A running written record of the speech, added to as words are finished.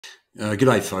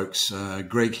G'day, folks.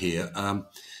 Greg here.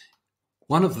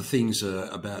 One of the things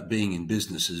about being in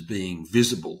business is being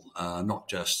visible, not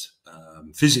just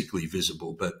physically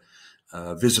visible, but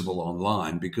visible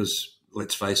online, because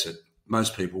let's face it,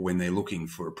 most people, when they're looking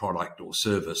for a product or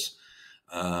service,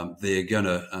 they're going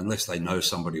to, unless they know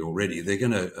somebody already, they're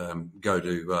going to go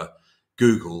to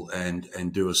Google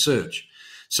and do a search.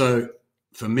 So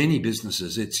for many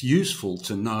businesses, it's useful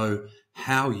to know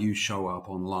how you show up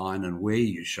online and where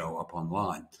you show up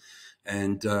online.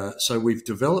 And so we've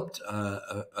developed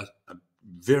a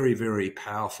very, very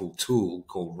powerful tool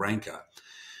called Ranker.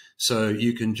 So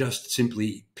you can just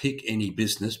simply pick any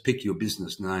business, pick your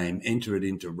business name, enter it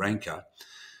into Ranker,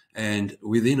 and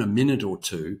within a minute or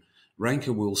two,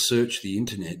 Ranker will search the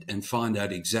internet and find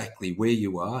out exactly where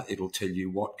you are. It'll tell you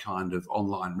what kind of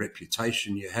online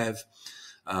reputation you have,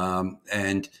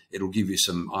 and it'll give you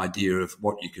some idea of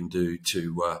what you can do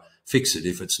to fix it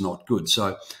if it's not good.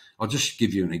 So I'll just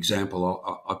give you an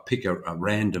example. I'll pick a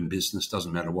random business,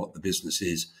 doesn't matter what the business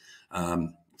is.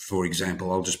 For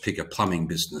example, I'll just pick a plumbing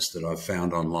business that I've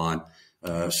found online,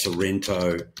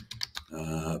 Sorrento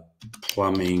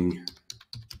Plumbing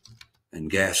and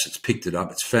Gas. It's picked it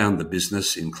up. It's found the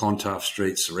business in Clontarf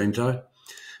Street, Sorrento.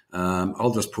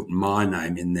 I'll just put my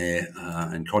name in there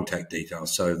and contact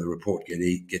details, so the report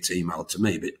gets emailed to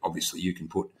me. But obviously, you can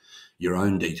put your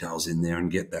own details in there and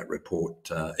get that report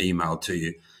emailed to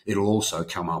you. It'll also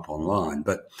come up online.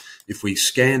 But if we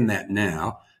scan that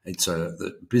now,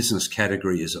 the business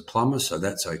category is a plumber, so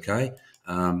that's okay.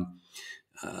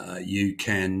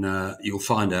 You'll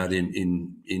find out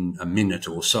in a minute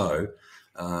or so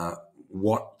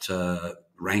what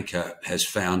Ranker has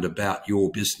found about your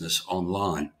business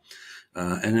online.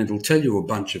 And it'll tell you a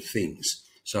bunch of things.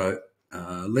 So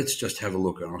let's just have a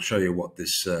look, and I'll show you what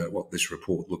this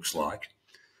report looks like,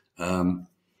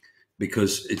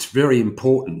 because it's very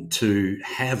important to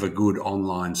have a good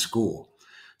online score.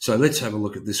 So let's have a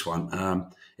look at this one.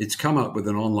 It's come up with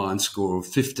an online score of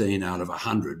 15 out of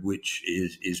 100, which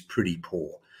is pretty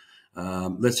poor.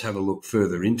 Let's have a look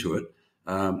further into it.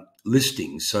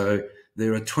 Listings. So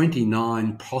there are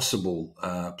 29 possible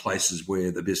places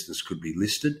where the business could be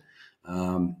listed.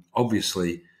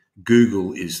 Obviously,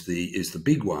 Google is the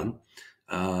big one,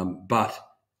 but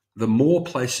the more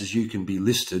places you can be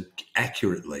listed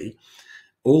accurately,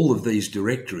 all of these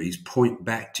directories point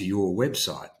back to your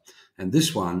website. And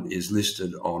this one is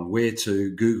listed on Where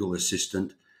To, Google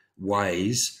Assistant,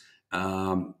 Waze,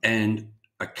 and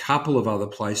a couple of other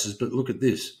places. But look at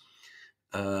this.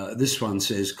 This one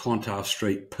says Clontarf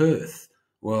Street, Perth.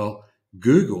 Well,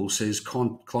 Google says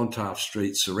Clontarf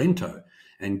Street, Sorrento.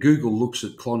 And Google looks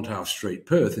at Clontarf Street,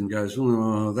 Perth, and goes,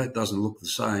 oh, that doesn't look the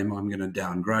same. I'm going to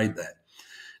downgrade that.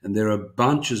 And there are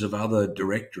bunches of other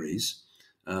directories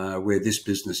where this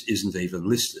business isn't even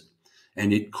listed.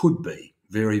 And it could be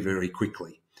very, very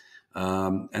quickly.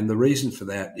 And the reason for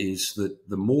that is that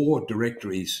the more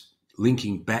directories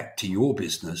linking back to your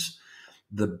business,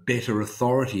 the better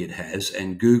authority it has,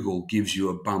 and Google gives you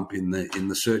a bump in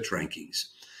the search rankings.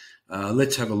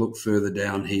 Let's have a look further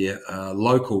down here.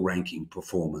 Local ranking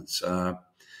performance. Well,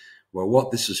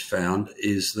 what this has found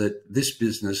is that this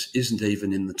business isn't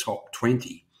even in the top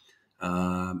 20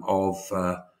 of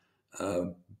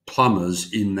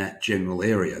plumbers in that general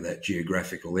area, that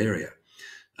geographical area.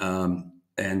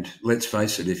 And let's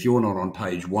face it, if you're not on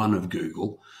page 1 of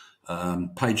Google,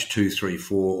 page 2, 3,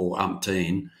 4, or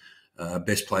umpteen,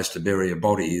 best place to bury a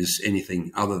body is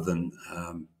anything other than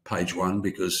page 1,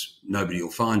 because nobody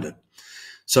will find it.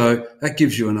 So that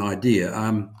gives you an idea,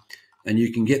 and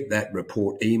you can get that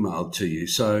report emailed to you.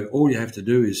 So all you have to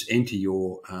do is enter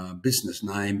your business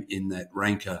name in that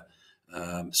Ranker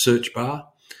search bar,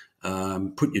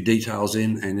 put your details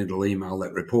in, and it'll email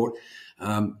that report.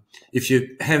 If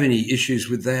you have any issues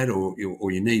with that, or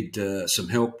you need some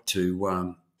help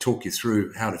to talk you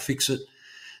through how to fix it,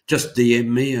 just DM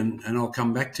me and I'll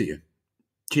come back to you.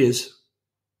 Cheers.